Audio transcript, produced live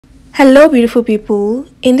Hello beautiful people,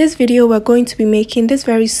 in this video we're going to be making this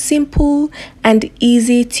very simple and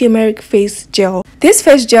easy turmeric face gel. This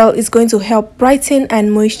face gel is going to help brighten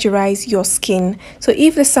and moisturize your skin. So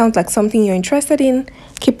if this sounds like something you're interested in,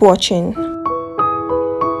 keep watching.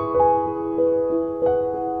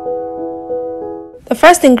 The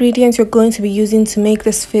first ingredient you're going to be using to make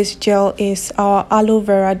this face gel is our aloe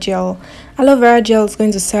vera gel. Aloe vera gel is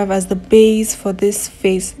going to serve as the base for this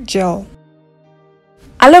face gel.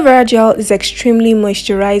 Aloe vera gel is extremely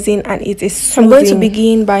moisturizing and it is soothing. I'm going to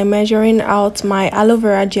begin by measuring out my aloe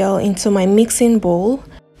vera gel into my mixing bowl.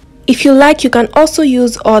 If you like, you can also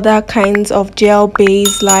use other kinds of gel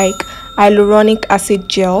base like hyaluronic acid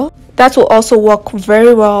gel. That will also work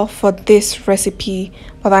very well for this recipe,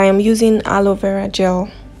 but I am using aloe vera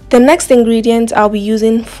gel. The next ingredient I'll be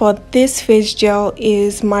using for this face gel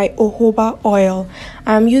is my jojoba oil.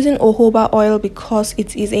 I'm using jojoba oil because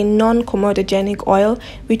it is a non-comedogenic oil,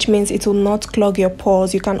 which means it will not clog your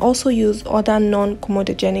pores. You can also use other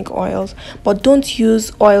non-comedogenic oils, but don't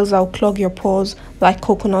use oils that will clog your pores like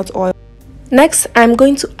coconut oil. Next, I'm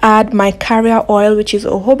going to add my carrier oil, which is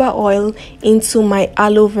jojoba oil, into my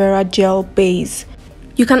aloe vera gel base.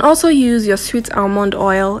 You can also use your sweet almond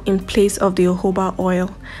oil in place of the jojoba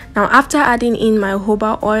oil. Now after adding in my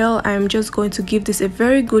jojoba oil, I'm just going to give this a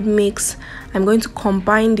very good mix. I'm going to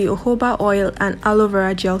combine the jojoba oil and aloe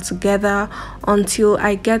vera gel together until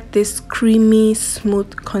I get this creamy,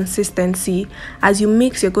 smooth consistency. As you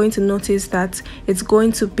mix, you're going to notice that it's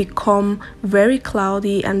going to become very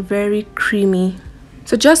cloudy and very creamy.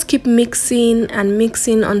 So just keep mixing and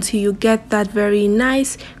mixing until you get that very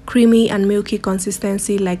nice, creamy and milky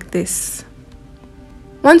consistency like this.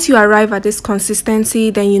 Once you arrive at this consistency,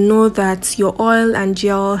 then you know that your oil and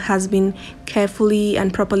gel has been carefully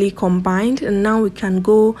and properly combined, and now we can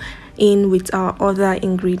go in with our other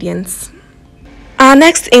ingredients. Our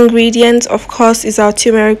next ingredient, of course, is our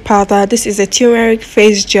turmeric powder. This is a turmeric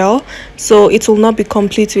face gel, so it will not be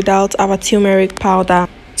complete without our turmeric powder.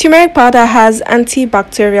 Turmeric powder has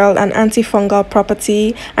antibacterial and antifungal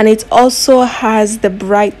property, and it also has the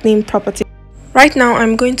brightening property. Right now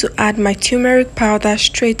I'm going to add my turmeric powder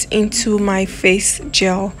straight into my face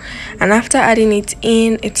gel, and after adding it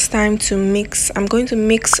in, it's time to mix. I'm going to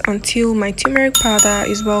mix until my turmeric powder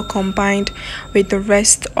is well combined with the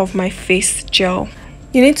rest of my face gel.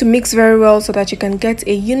 You need to mix very well so that you can get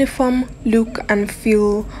a uniform look and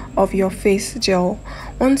feel of your face gel.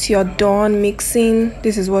 Once you're done mixing,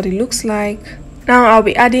 this is what it looks like. Now I'll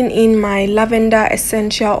be adding in my lavender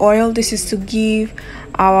essential oil. This is to give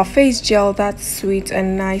our face gel that sweet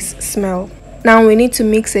and nice smell. Now we need to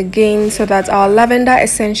mix again so that our lavender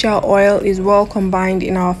essential oil is well combined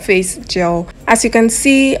in our face gel. As you can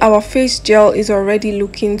see, our face gel is already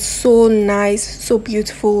looking so nice, so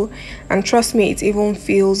beautiful, and trust me, it even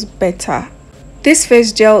feels better. This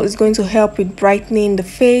face gel is going to help with brightening the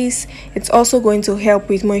face. It's also going to help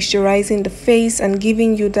with moisturizing the face and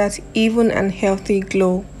giving you that even and healthy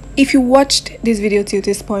glow. If you watched this video till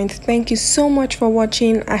this point, thank you so much for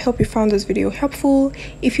watching. I hope you found this video helpful.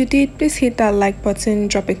 If you did, please hit that like button,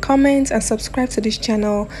 drop a comment, and subscribe to this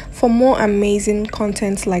channel for more amazing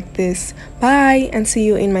content like this. Bye, and see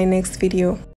you in my next video.